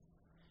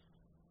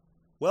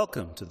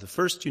Welcome to the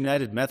First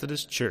United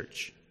Methodist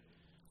Church.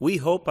 We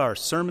hope our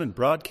sermon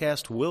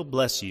broadcast will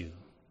bless you.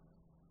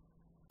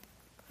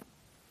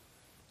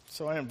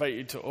 So I invite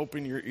you to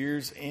open your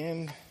ears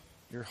and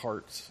your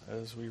hearts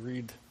as we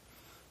read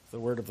the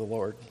word of the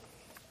Lord.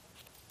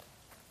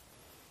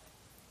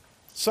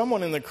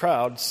 Someone in the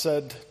crowd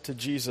said to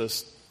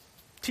Jesus,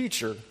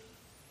 "Teacher,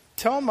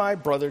 tell my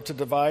brother to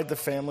divide the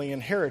family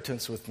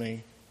inheritance with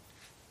me."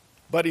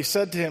 But he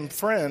said to him,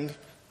 "Friend,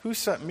 who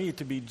sent me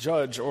to be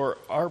judge or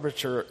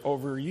arbiter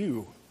over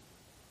you?"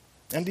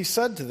 And he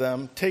said to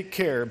them, "Take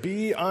care,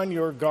 be on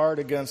your guard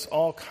against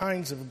all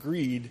kinds of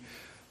greed,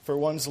 for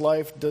one's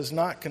life does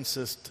not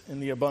consist in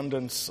the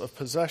abundance of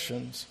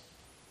possessions."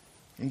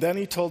 And then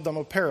he told them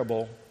a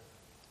parable.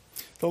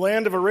 The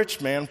land of a rich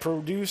man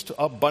produced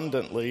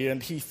abundantly,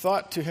 and he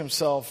thought to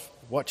himself,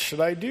 "What should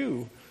I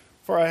do?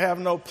 For I have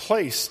no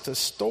place to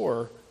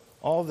store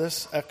all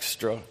this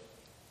extra."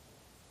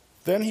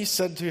 Then he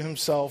said to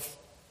himself,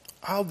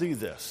 "I'll do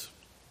this.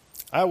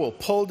 I will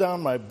pull down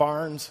my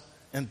barns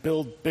and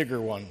build bigger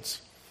ones.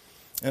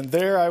 And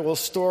there I will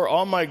store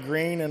all my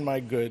grain and my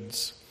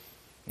goods.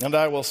 And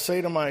I will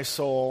say to my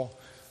soul,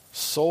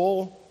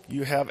 'Soul,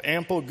 you have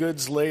ample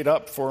goods laid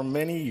up for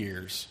many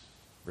years.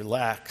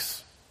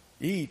 Relax,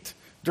 eat,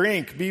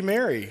 drink, be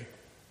merry.'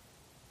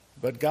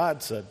 But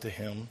God said to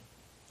him,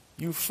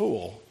 'You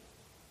fool,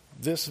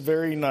 this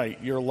very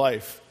night your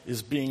life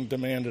is being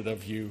demanded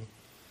of you.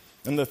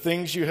 And the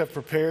things you have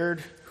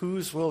prepared,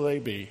 whose will they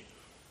be?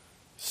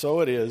 So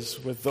it is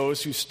with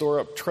those who store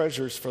up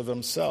treasures for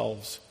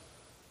themselves,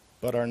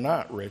 but are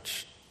not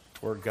rich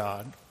toward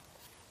God."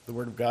 The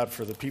word of God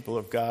for the people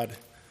of God.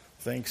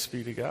 Thanks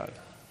be to God.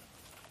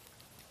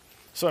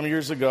 Some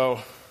years ago,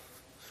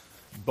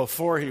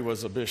 before he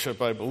was a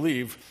bishop, I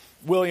believe,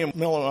 William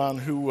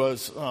Milliman, who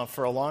was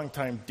for a long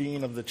time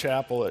dean of the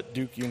chapel at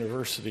Duke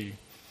University,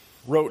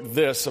 wrote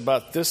this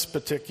about this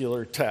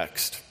particular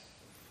text.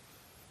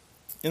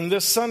 In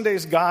this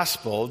Sunday's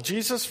gospel,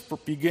 Jesus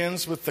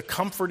begins with the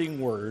comforting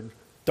word,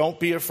 "Don't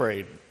be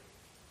afraid."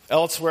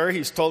 Elsewhere,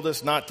 he's told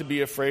us not to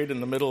be afraid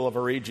in the middle of a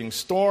raging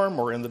storm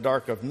or in the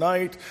dark of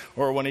night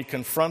or when he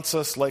confronts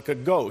us like a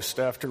ghost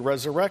after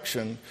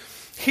resurrection.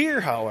 Here,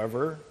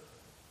 however,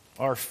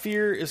 our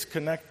fear is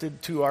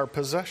connected to our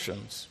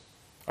possessions,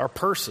 our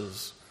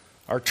purses,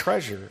 our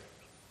treasure.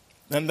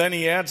 And then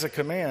he adds a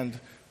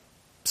command,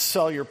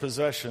 "Sell your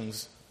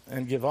possessions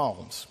and give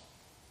alms."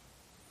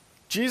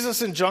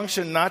 Jesus'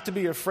 injunction not to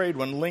be afraid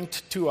when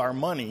linked to our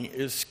money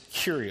is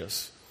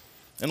curious.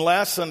 In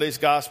last Sunday's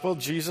gospel,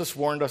 Jesus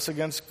warned us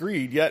against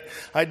greed, yet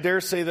I dare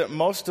say that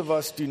most of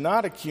us do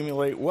not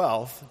accumulate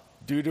wealth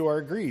due to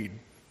our greed,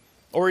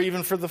 or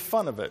even for the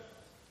fun of it.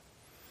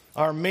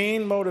 Our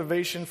main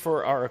motivation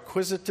for our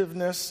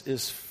acquisitiveness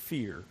is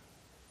fear.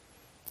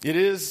 It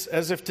is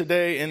as if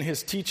today, in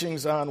his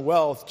teachings on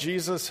wealth,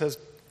 Jesus has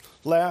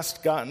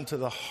last gotten to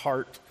the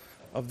heart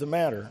of the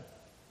matter.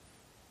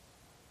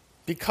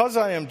 "Because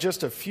I am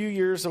just a few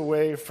years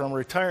away from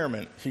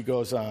retirement," he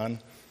goes on,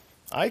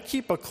 "I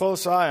keep a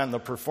close eye on the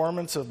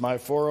performance of my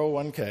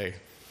 401k.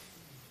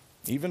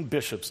 Even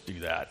bishops do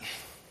that.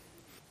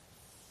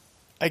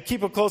 I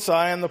keep a close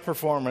eye on the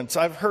performance.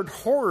 I've heard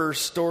horror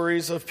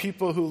stories of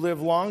people who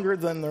live longer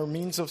than their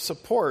means of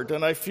support,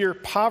 and I fear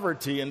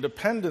poverty and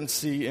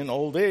dependency in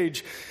old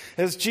age.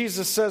 As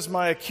Jesus says,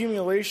 my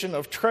accumulation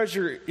of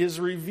treasure is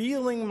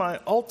revealing my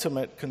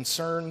ultimate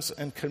concerns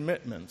and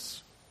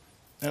commitments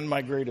and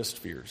my greatest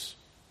fears.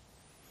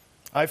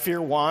 I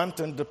fear want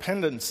and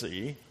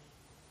dependency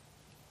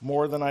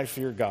more than I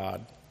fear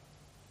God.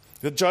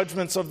 The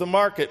judgments of the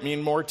market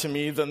mean more to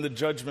me than the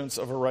judgments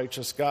of a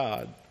righteous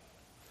God."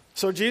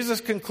 So Jesus'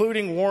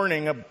 concluding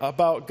warning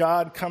about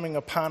God coming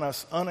upon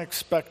us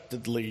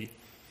unexpectedly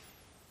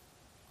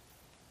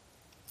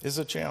is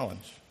a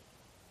challenge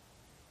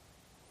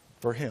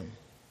for him.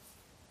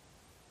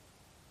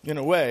 In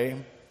a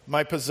way,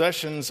 my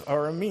possessions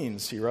are a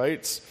means, he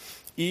writes,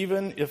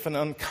 even if an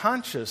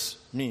unconscious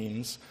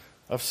means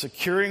of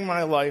securing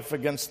my life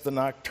against the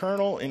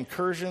nocturnal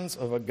incursions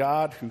of a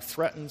God who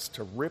threatens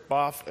to rip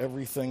off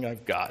everything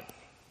I've got.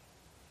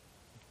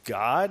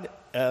 God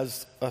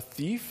as a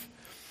thief?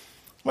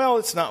 Well,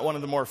 it's not one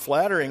of the more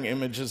flattering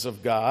images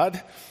of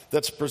God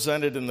that's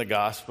presented in the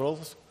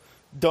Gospels.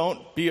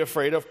 Don't be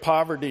afraid of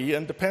poverty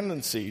and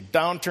dependency,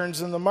 downturns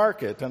in the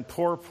market, and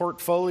poor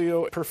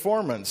portfolio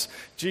performance.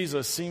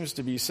 Jesus seems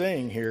to be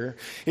saying here,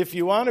 if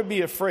you want to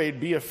be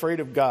afraid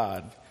of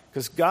God,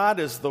 because God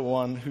is the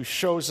one who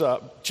shows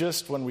up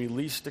just when we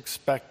least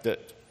expect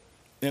it,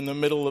 in the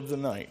middle of the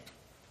night,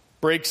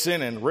 breaks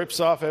in and rips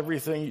off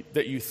everything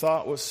that you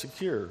thought was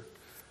secure.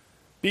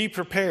 Be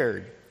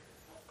prepared.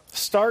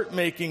 Start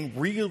making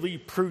really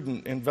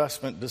prudent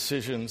investment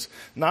decisions,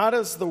 not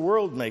as the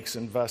world makes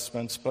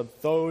investments,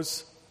 but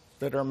those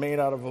that are made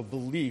out of a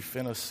belief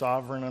in a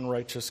sovereign and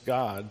righteous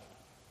God.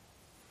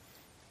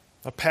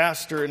 A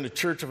pastor in the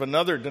church of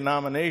another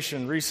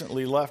denomination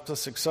recently left a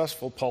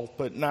successful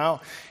pulpit.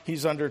 Now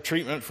he's under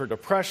treatment for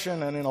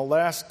depression, and in a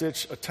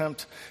last-ditch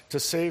attempt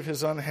to save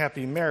his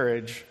unhappy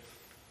marriage,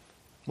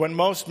 When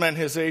most men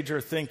his age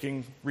are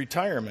thinking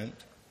retirement,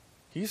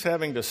 he's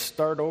having to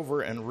start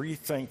over and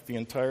rethink the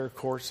entire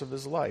course of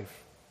his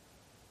life.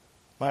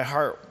 My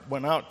heart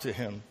went out to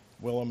him,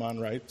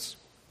 Willimon writes,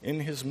 in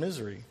his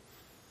misery.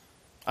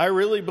 I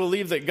really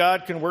believe that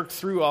God can work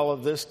through all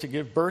of this to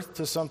give birth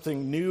to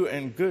something new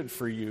and good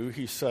for you,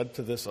 he said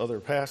to this other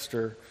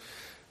pastor,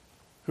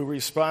 who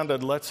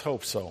responded, let's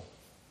hope so.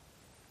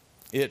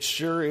 It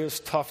sure is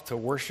tough to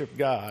worship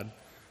God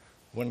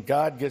when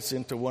God gets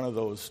into one of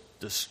those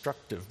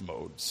destructive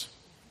modes.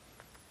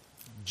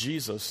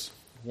 Jesus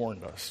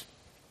warned us.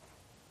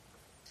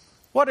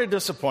 What a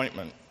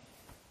disappointment.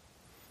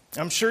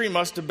 I'm sure he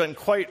must have been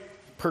quite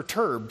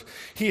perturbed.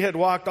 He had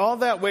walked all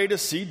that way to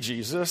see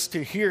Jesus,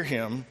 to hear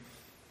him,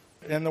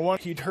 and the one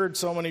he'd heard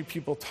so many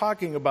people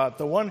talking about,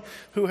 the one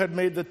who had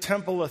made the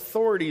temple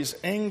authorities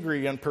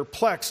angry and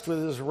perplexed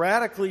with his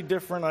radically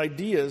different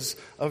ideas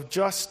of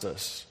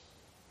justice.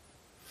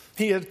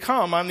 He had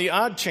come on the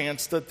odd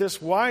chance that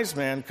this wise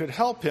man could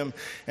help him,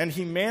 and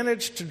he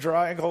managed to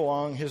drag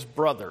along his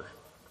brother,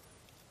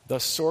 the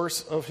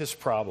source of his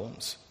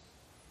problems.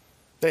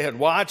 They had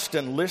watched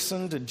and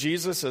listened to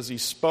Jesus as he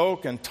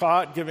spoke and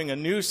taught, giving a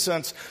new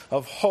sense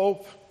of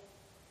hope.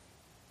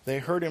 They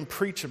heard him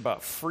preach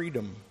about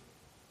freedom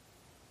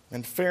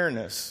and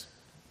fairness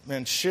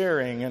and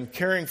sharing and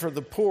caring for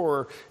the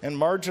poor and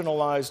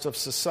marginalized of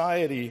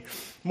society.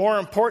 More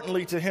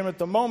importantly to him at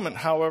the moment,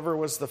 however,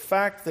 was the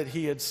fact that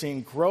he had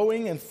seen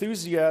growing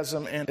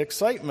enthusiasm and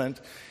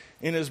excitement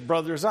in his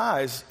brother's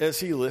eyes as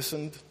he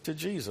listened to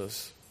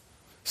Jesus.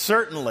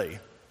 Certainly,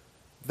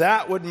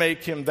 that would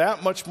make him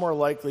that much more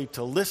likely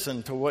to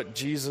listen to what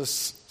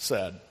Jesus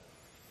said.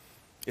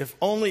 If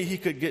only he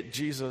could get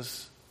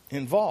Jesus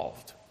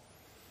involved.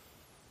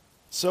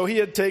 So he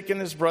had taken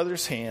his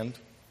brother's hand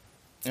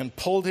and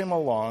pulled him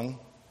along,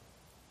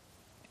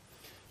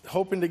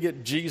 hoping to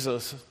get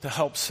Jesus to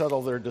help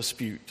settle their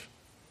dispute.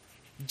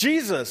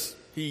 Jesus,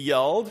 he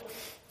yelled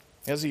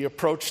as he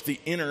approached the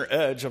inner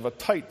edge of a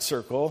tight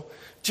circle.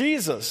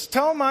 Jesus,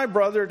 tell my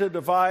brother to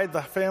divide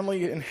the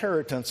family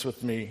inheritance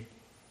with me.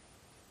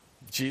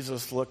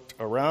 Jesus looked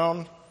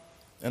around,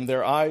 and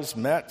their eyes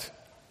met.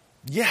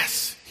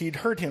 Yes, he'd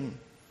heard him.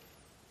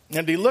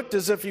 And he looked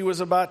as if he was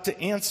about to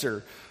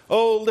answer.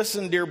 Oh,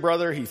 listen, dear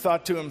brother, he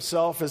thought to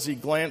himself as he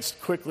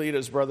glanced quickly at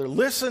his brother.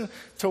 Listen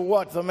to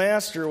what the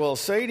master will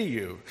say to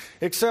you.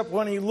 Except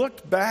when he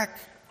looked back,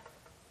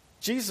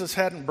 Jesus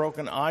hadn't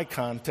broken eye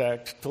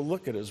contact to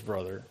look at his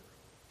brother.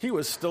 He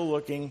was still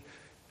looking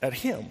at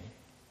him.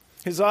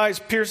 His eyes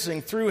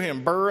piercing through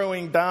him,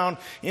 burrowing down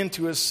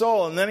into his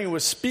soul. And then he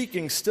was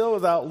speaking still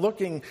without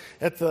looking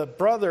at the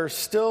brother,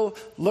 still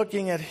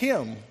looking at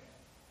him.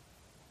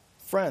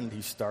 Friend,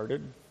 he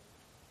started,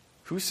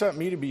 who sent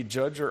me to be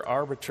judge or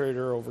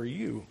arbitrator over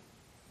you?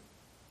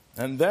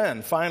 And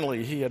then,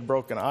 finally, he had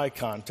broken eye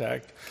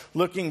contact,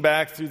 looking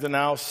back through the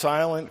now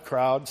silent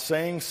crowd,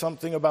 saying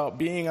something about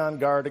being on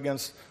guard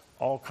against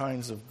all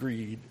kinds of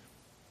greed.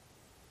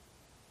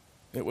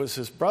 It was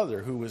his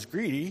brother who was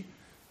greedy,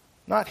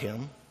 not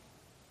him.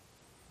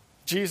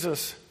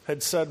 Jesus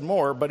had said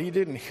more, but he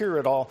didn't hear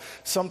it all.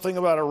 Something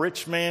about a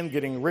rich man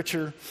getting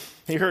richer.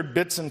 He heard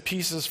bits and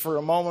pieces for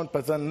a moment,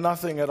 but then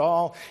nothing at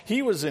all.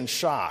 He was in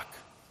shock,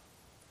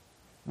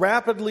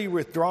 rapidly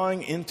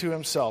withdrawing into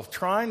himself,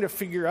 trying to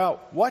figure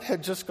out what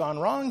had just gone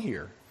wrong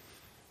here.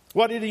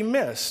 What had he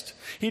missed?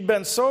 He'd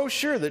been so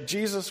sure that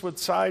Jesus would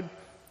side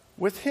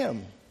with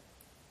him.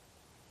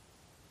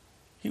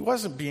 He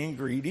wasn't being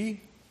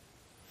greedy.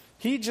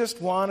 He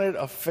just wanted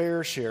a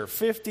fair share,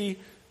 50-50,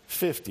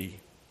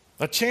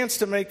 a chance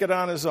to make it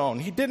on his own.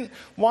 He didn't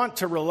want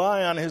to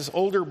rely on his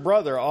older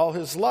brother all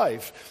his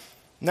life.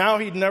 Now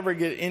he'd never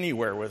get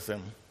anywhere with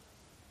him.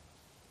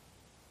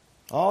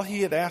 All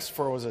he had asked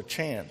for was a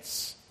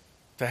chance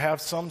to have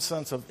some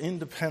sense of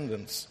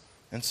independence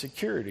and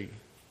security.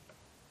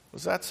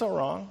 Was that so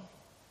wrong?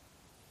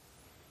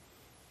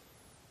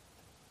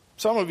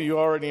 Some of you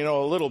already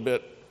know a little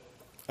bit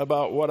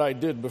about what I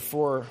did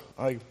before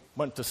I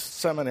went to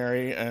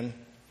seminary and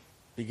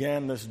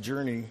began this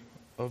journey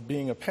of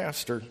being a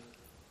pastor.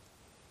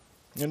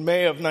 In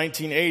May of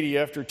 1980,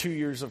 after 2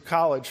 years of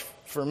college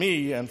for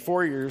me and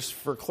 4 years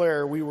for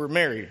Claire, we were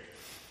married.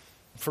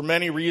 For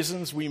many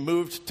reasons, we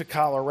moved to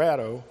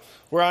Colorado,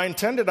 where I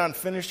intended on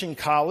finishing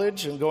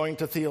college and going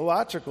to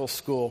theological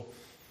school.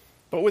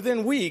 But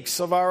within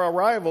weeks of our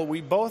arrival, we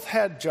both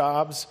had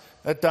jobs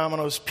at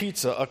Domino's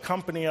Pizza, a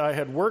company I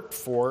had worked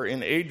for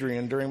in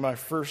Adrian during my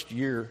first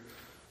year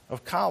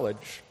of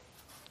college.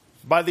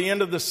 By the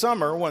end of the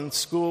summer, when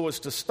school was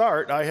to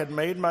start, I had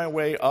made my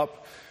way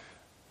up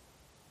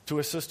to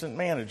assistant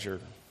manager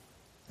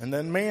and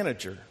then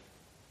manager.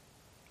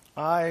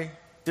 I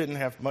didn't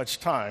have much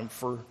time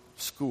for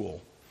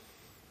school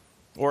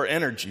or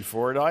energy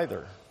for it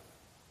either.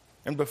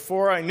 And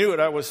before I knew it,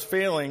 I was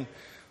failing.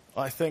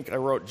 I think I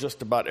wrote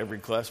just about every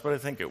class, but I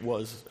think it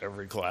was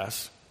every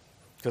class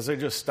because they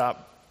just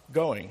stopped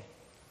going.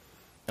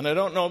 And I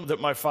don't know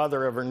that my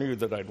father ever knew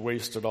that I'd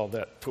wasted all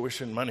that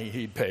tuition money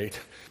he'd paid.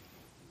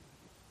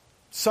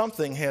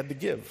 Something had to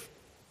give.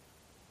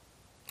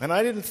 And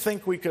I didn't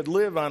think we could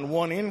live on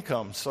one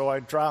income, so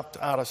I dropped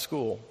out of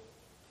school.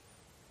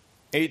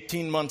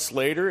 18 months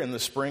later, in the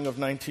spring of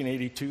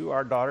 1982,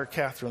 our daughter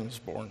Catherine was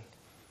born.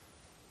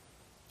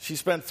 She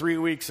spent 3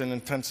 weeks in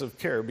intensive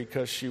care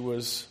because she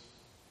was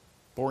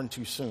born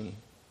too soon.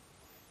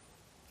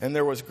 And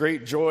there was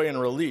great joy and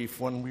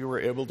relief when we were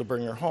able to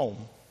bring her home.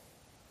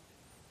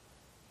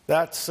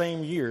 That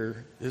same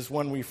year is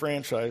when we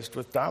franchised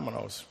with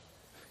Domino's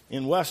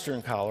in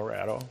western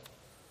Colorado,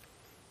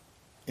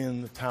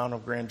 in the town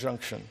of Grand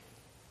Junction.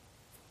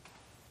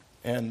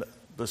 And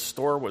the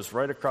store was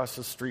right across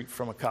the street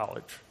from a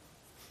college.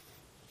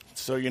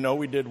 So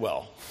we did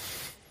well,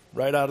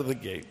 right out of the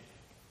gate.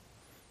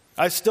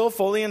 I still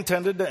fully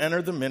intended to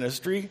enter the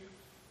ministry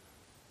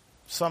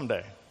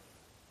someday.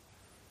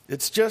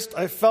 It's just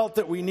I felt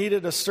that we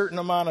needed a certain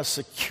amount of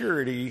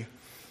security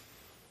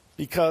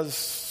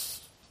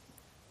because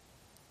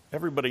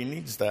everybody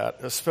needs that,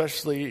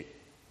 especially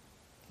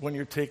when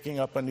you're taking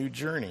up a new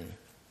journey.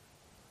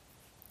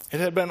 It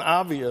had been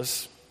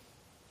obvious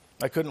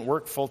I couldn't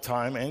work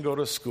full-time and go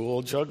to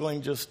school.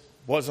 Juggling just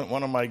wasn't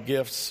one of my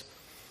gifts.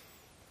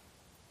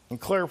 And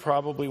Claire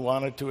probably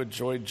wanted to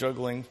enjoy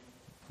juggling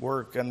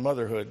work and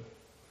motherhood.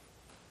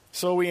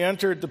 So we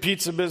entered the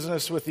pizza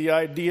business with the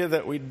idea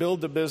that we'd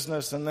build the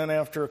business and then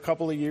after a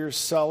couple of years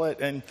sell it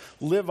and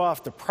live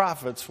off the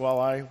profits while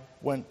I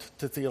went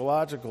to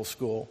theological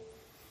school.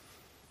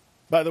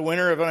 By the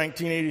winter of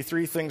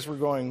 1983, things were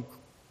going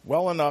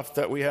well enough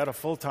that we had a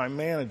full-time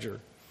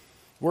manager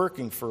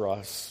working for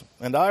us,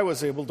 and I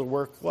was able to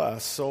work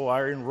less, so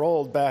I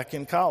enrolled back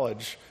in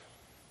college,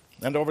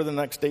 and over the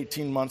next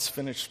 18 months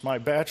finished my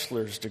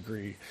bachelor's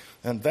degree,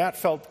 and that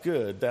felt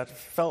good. That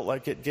felt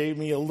like it gave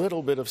me a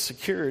little bit of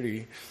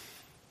security.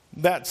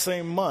 That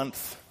same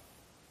month,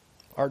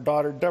 our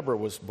daughter Deborah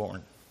was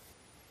born.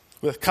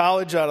 With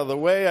college out of the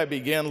way, I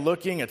began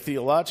looking at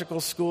theological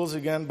schools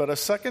again, but a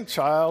second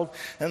child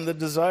and the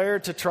desire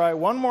to try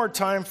one more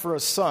time for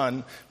a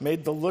son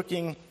made the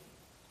looking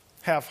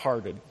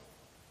half-hearted.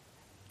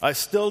 I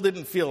still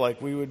didn't feel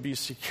like we would be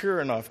secure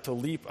enough to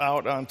leap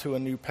out onto a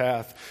new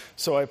path,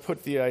 so I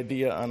put the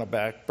idea on a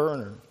back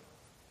burner.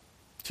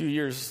 2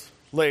 years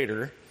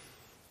later,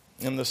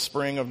 in the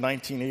spring of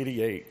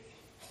 1988,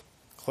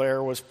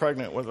 Claire was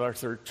pregnant with our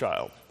third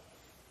child,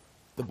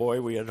 the boy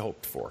we had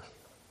hoped for.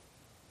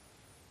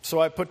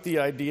 So I put the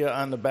idea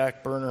on the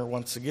back burner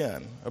once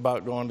again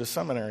about going to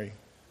seminary.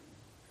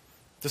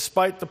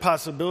 Despite the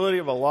possibility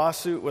of a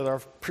lawsuit with our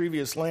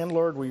previous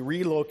landlord, we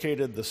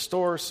relocated the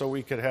store so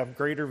we could have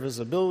greater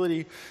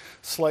visibility,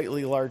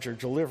 slightly larger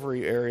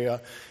delivery area.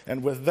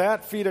 And with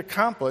that feat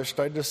accomplished,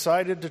 I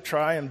decided to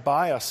try and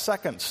buy a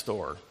second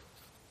store.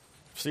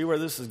 See where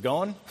this is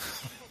going?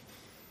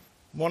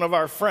 One of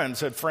our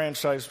friends had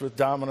franchised with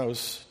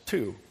Domino's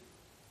too,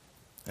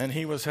 and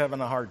he was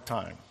having a hard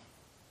time.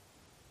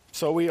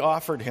 So we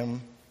offered him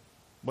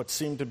what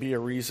seemed to be a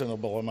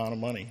reasonable amount of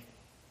money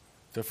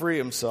to free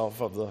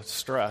himself of the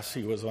stress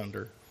he was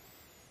under. It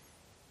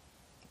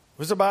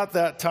was about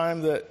that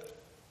time that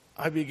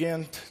I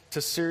began to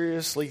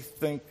seriously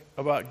think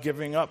about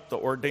giving up the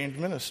ordained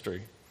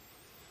ministry.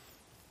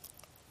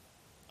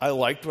 I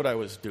liked what I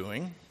was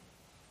doing,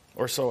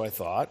 or so I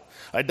thought.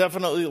 I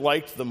definitely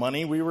liked the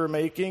money we were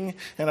making,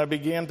 and I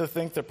began to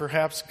think that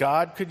perhaps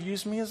God could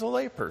use me as a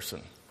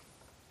layperson.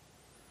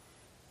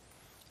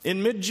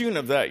 In mid-June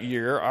of that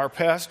year, our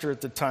pastor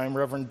at the time,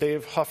 Reverend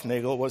Dave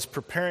Huffnagel, was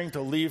preparing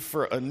to leave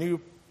for a new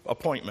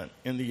appointment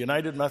in the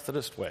United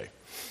Methodist Way.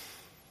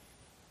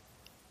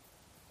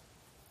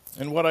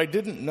 And what I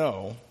didn't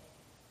know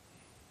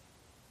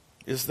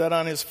is that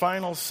on his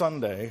final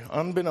Sunday,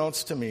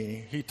 unbeknownst to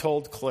me, he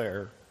told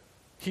Claire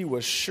he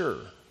was sure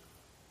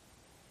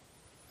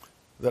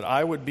that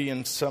I would be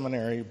in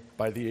seminary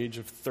by the age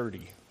of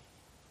 30,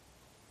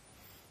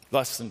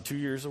 less than 2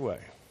 years away.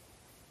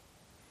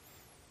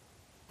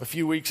 A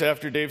few weeks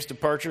after Dave's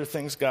departure,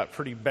 things got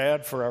pretty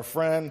bad for our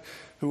friend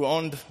who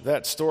owned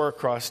that store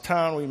across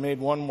town. We made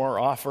one more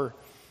offer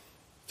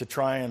to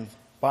try and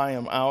buy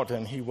him out,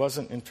 and he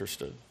wasn't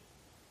interested.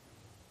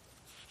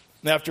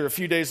 And after a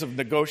few days of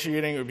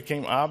negotiating, it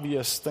became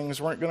obvious things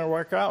weren't going to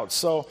work out.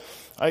 So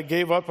I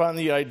gave up on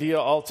the idea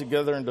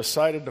altogether and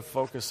decided to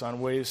focus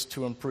on ways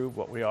to improve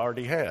what we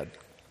already had.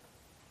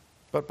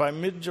 But by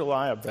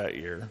mid-July of that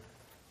year,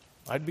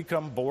 I'd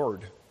become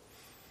bored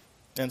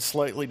and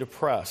slightly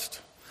depressed.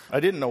 I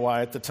didn't know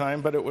why at the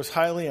time, but it was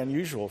highly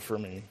unusual for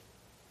me.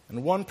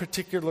 And one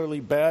particularly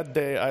bad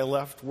day, I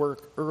left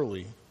work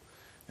early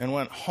and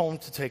went home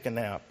to take a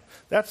nap.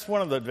 That's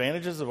one of the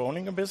advantages of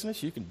owning a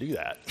business. You can do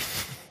that.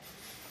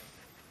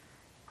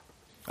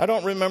 I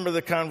don't remember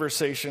the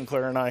conversation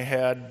Claire and I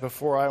had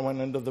before I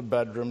went into the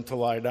bedroom to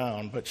lie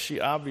down, but she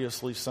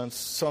obviously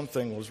sensed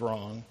something was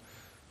wrong,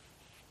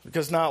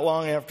 because not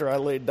long after I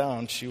laid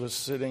down, she was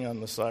sitting on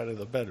the side of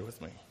the bed with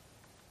me.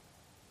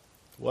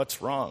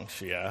 "What's wrong?"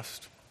 she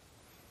asked.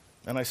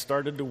 And I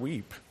started to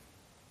weep.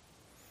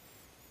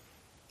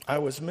 I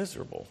was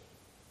miserable.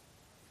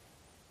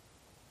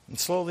 And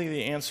slowly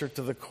the answer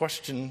to the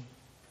question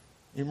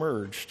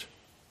emerged.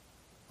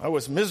 I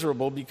was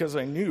miserable because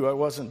I knew I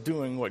wasn't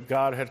doing what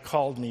God had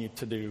called me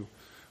to do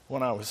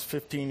when I was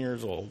 15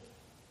 years old.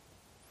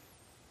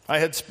 I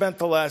had spent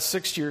the last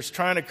 6 years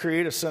trying to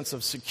create a sense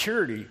of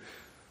security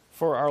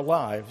for our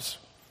lives,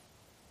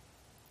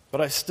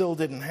 but I still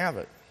didn't have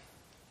it.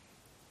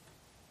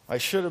 I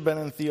should have been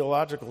in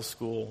theological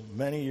school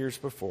many years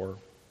before,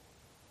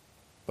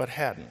 but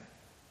hadn't.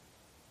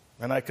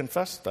 And I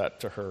confessed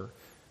that to her.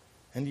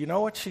 And you know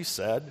what she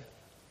said?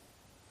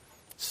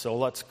 So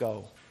let's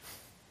go.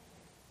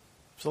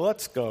 So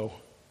let's go.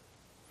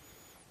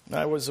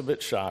 I was a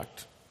bit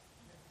shocked,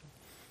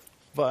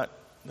 but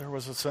there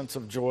was a sense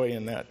of joy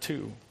in that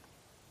too.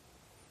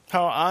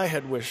 How I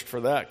had wished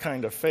for that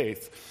kind of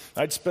faith.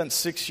 I'd spent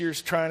 6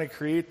 years trying to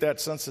create that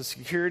sense of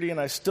security, and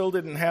I still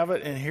didn't have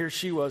it, and here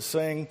she was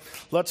saying,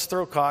 let's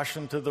throw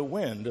caution to the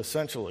wind,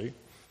 essentially.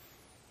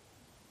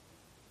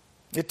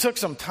 It took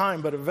some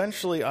time, but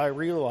eventually I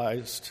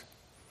realized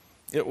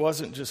it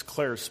wasn't just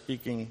Claire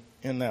speaking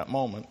in that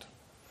moment.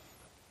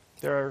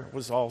 There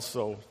was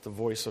also the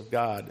voice of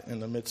God in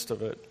the midst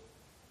of it,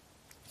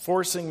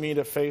 forcing me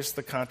to face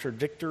the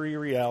contradictory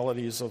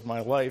realities of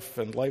my life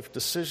and life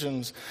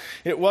decisions.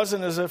 It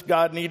wasn't as if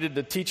God needed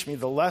to teach me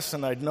the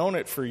lesson. I'd known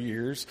it for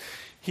years.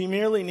 He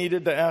merely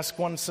needed to ask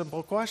one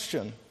simple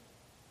question.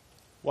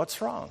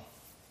 What's wrong?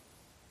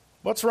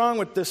 What's wrong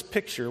with this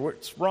picture?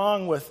 What's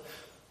wrong with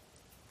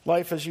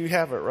life as you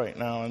have it right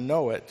now and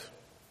know it?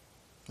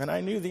 And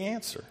I knew the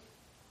answer.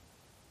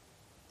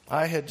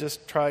 I had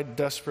just tried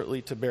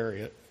desperately to bury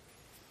it.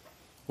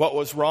 What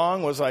was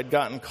wrong was I'd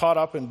gotten caught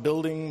up in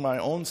building my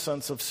own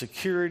sense of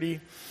security.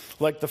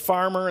 Like the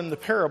farmer in the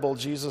parable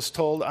Jesus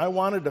told, I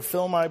wanted to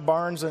fill my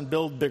barns and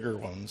build bigger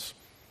ones.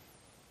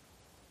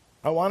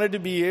 I wanted to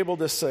be able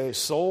to say,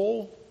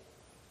 soul,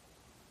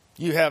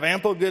 you have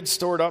ample goods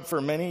stored up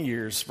for many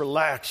years.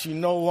 Relax, you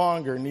no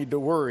longer need to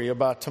worry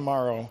about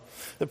tomorrow.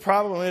 The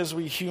problem is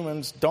we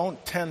humans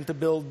don't tend to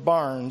build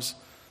barns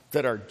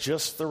that are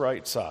just the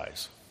right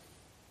size.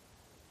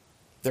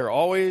 They're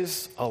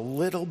always a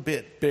little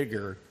bit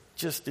bigger,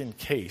 just in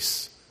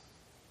case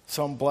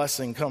some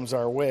blessing comes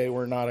our way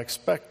we're not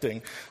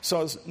expecting.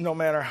 So no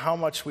matter how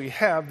much we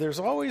have, there's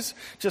always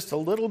just a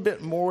little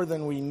bit more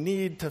than we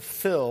need to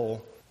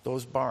fill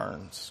those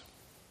barns.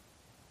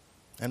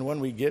 And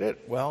when we get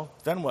it, well,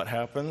 then what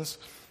happens?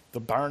 The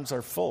barns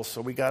are full,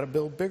 so we got to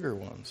build bigger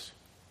ones.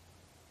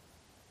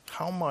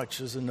 How much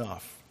is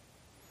enough?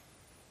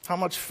 How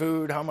much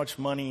food, how much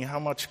money, how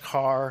much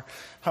car,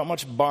 how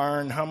much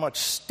barn, how much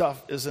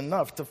stuff is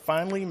enough to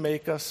finally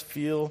make us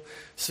feel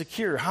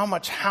secure? How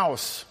much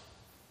house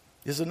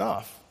is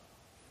enough?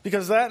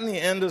 Because that in the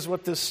end is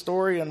what this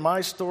story and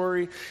my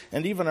story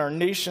and even our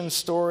nation's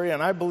story,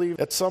 and I believe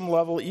at some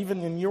level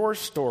even in your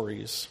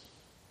stories,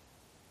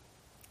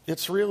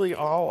 it's really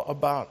all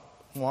about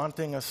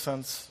wanting a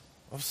sense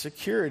of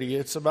security.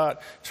 It's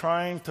about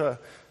trying to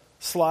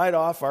slide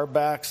off our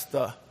backs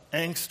the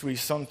angst we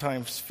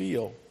sometimes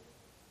feel.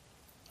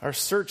 Our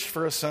search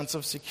for a sense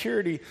of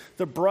security.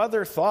 The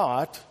brother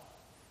thought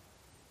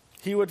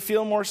he would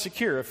feel more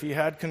secure if he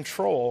had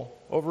control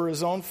over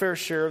his own fair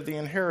share of the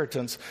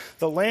inheritance.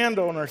 The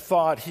landowner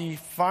thought he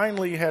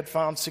finally had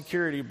found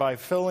security by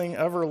filling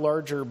ever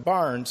larger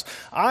barns.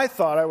 I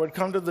thought I would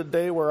come to the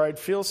day where I'd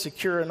feel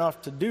secure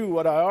enough to do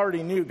what I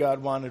already knew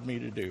God wanted me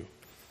to do.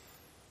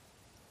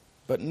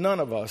 But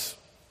none of us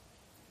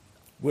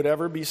would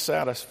ever be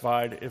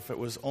satisfied if it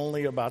was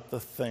only about the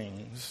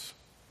things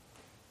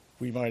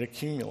we might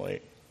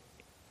accumulate.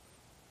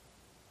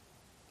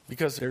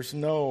 Because there's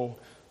no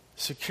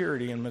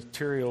security in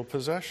material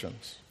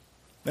possessions.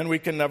 And we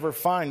can never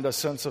find a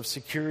sense of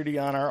security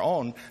on our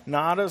own,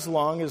 not as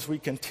long as we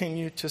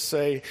continue to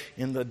say,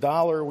 in the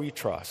dollar we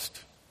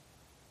trust.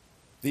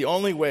 The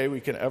only way we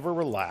can ever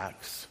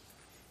relax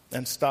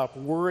and stop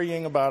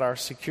worrying about our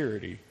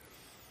security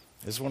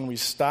is when we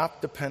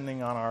stop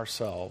depending on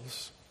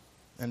ourselves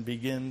and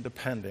begin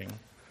depending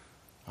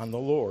on the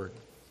Lord.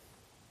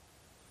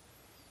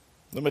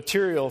 The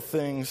material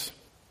things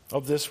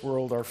of this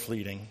world are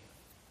fleeting.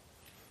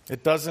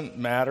 It doesn't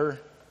matter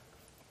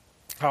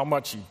how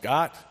much you've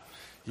got.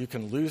 You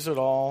can lose it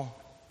all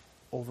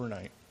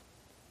overnight.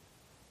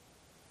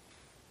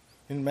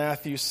 In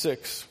Matthew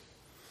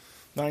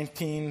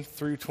 6:19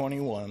 through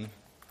 21,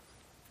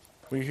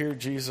 we hear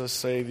Jesus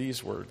say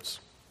these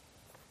words.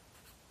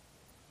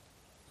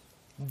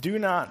 Do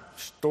not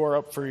store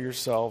up for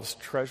yourselves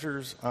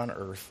treasures on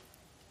earth,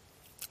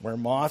 where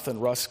moth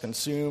and rust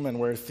consume and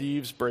where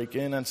thieves break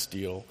in and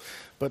steal,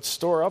 but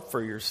store up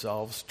for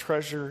yourselves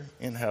treasure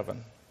in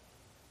heaven,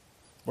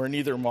 where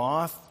neither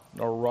moth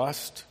nor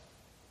rust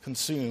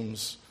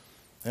consumes,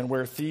 and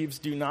where thieves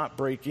do not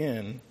break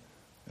in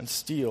and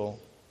steal.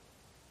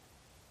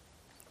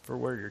 For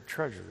where your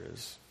treasure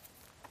is,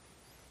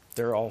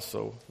 there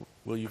also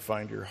will you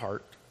find your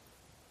heart.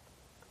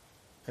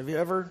 Have you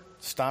ever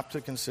stopped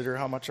to consider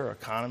how much our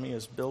economy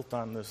is built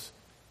on this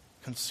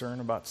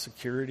concern about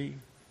security?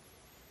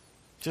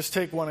 Just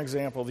take one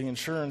example, the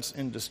insurance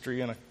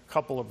industry in a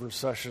couple of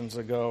recessions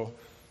ago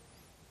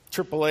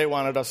AAA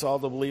wanted us all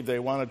to believe they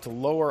wanted to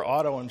lower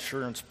auto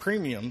insurance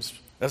premiums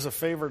as a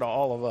favor to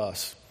all of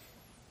us.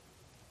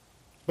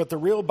 But the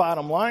real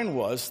bottom line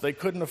was they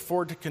couldn't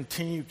afford to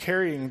continue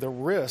carrying the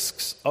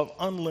risks of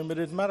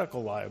unlimited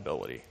medical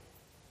liability.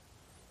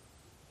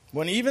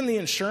 When even the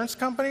insurance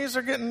companies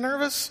are getting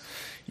nervous,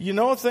 you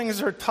know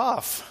things are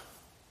tough.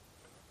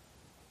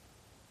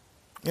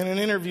 In an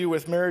interview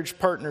with Marriage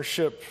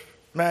Partnership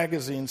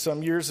magazine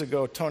some years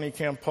ago, Tony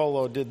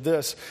Campolo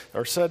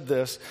said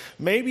this: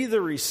 maybe the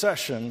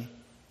recession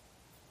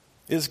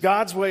is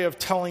God's way of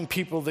telling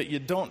people that you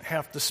don't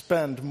have to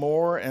spend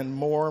more and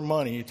more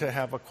money to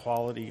have a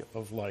quality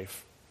of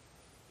life.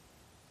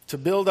 To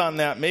build on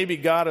that, maybe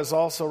God is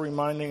also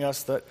reminding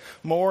us that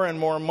more and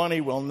more money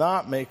will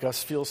not make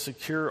us feel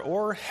secure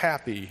or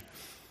happy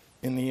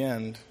in the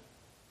end.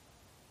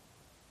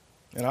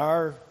 In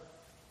our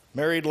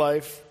married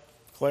life,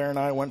 Claire and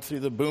I went through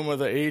the boom of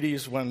the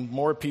 80s when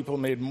more people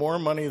made more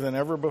money than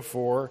ever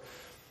before.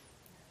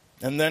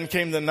 And then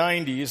came the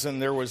 90s,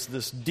 and there was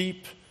this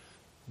deep,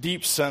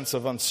 deep sense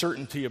of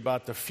uncertainty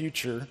about the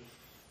future.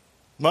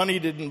 Money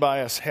didn't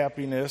buy us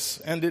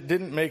happiness, and it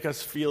didn't make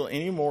us feel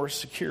any more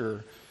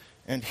secure.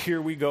 And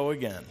here we go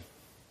again.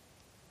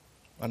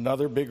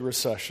 Another big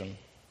recession.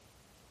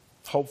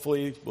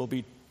 Hopefully we'll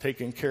be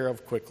taken care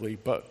of quickly,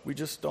 but we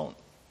just don't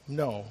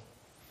know.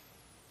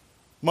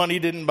 Money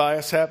didn't buy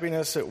us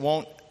happiness. It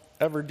won't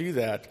ever do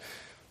that.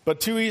 But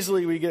too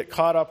easily we get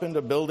caught up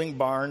into building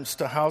barns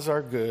to house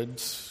our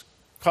goods,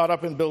 caught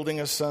up in building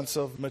a sense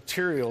of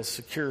material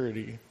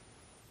security.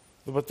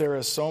 But there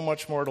is so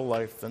much more to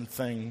life than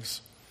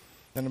things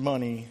and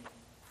money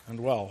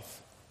and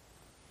wealth.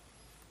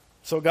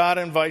 So God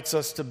invites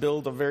us to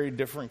build a very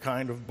different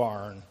kind of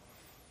barn,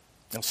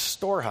 a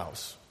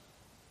storehouse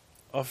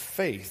of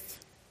faith,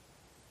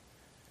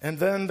 and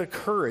then the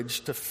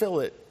courage to fill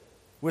it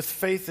with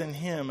faith in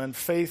Him and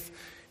faith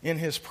in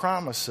His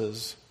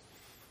promises.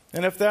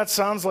 And if that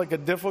sounds like a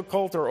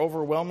difficult or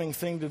overwhelming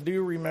thing to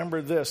do,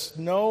 remember this: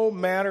 no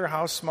matter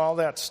how small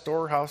that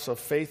storehouse of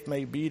faith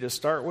may be to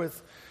start with,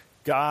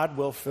 God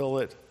will fill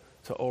it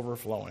to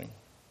overflowing.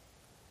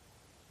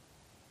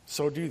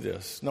 So do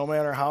this. No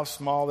matter how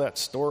small that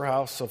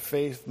storehouse of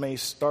faith may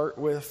start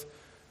with,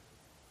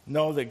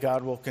 know that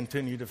God will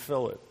continue to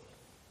fill it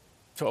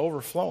to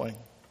overflowing.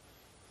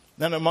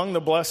 Then among the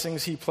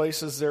blessings He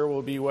places there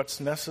will be what's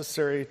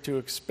necessary to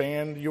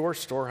expand your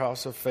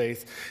storehouse of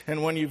faith.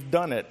 And when you've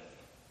done it,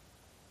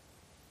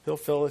 He'll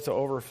fill it to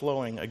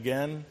overflowing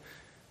again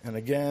and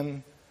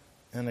again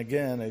and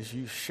again as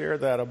you share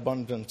that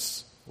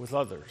abundance with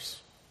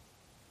others.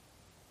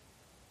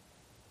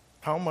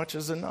 How much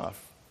is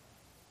enough?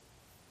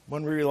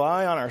 When we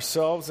rely on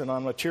ourselves and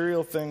on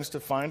material things to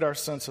find our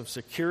sense of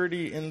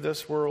security in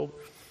this world,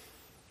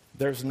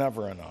 there's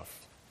never enough.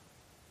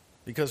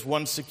 Because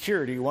one's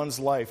security, one's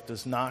life,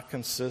 does not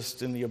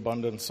consist in the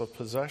abundance of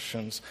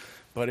possessions.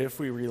 But if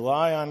we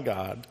rely on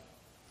God,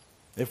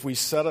 if we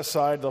set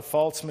aside the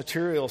false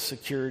material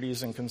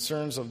securities and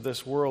concerns of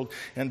this world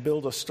and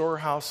build a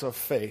storehouse of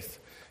faith,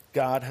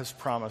 God has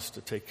promised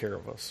to take care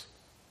of us.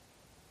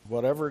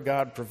 Whatever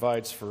God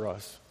provides for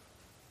us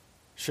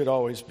should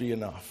always be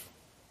enough.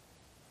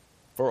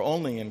 For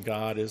only in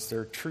God is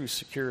there true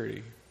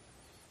security.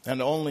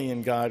 And only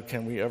in God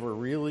can we ever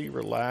really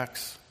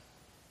relax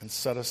and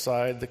set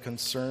aside the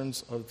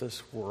concerns of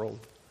this world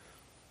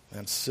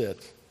and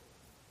sit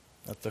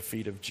at the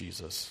feet of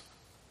Jesus.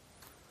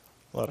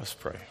 Let us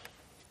pray.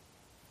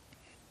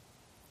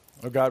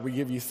 Oh God, we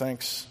give you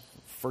thanks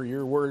for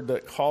your word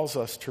that calls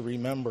us to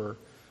remember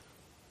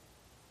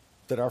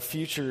that our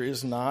future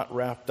is not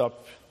wrapped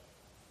up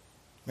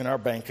in our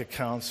bank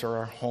accounts or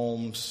our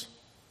homes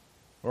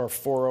or our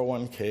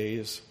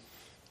 401ks,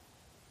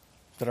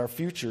 that our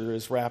future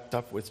is wrapped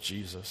up with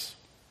Jesus.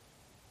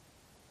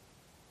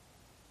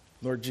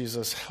 Lord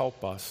Jesus,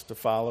 help us to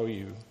follow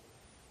you,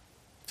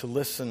 to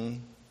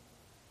listen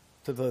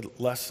to the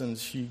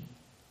lessons you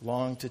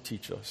long to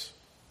teach us.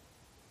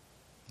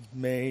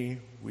 May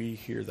we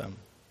hear them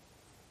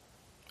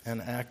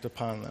and act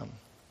upon them.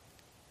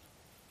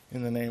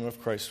 In the name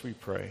of Christ we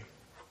pray.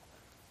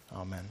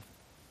 Amen.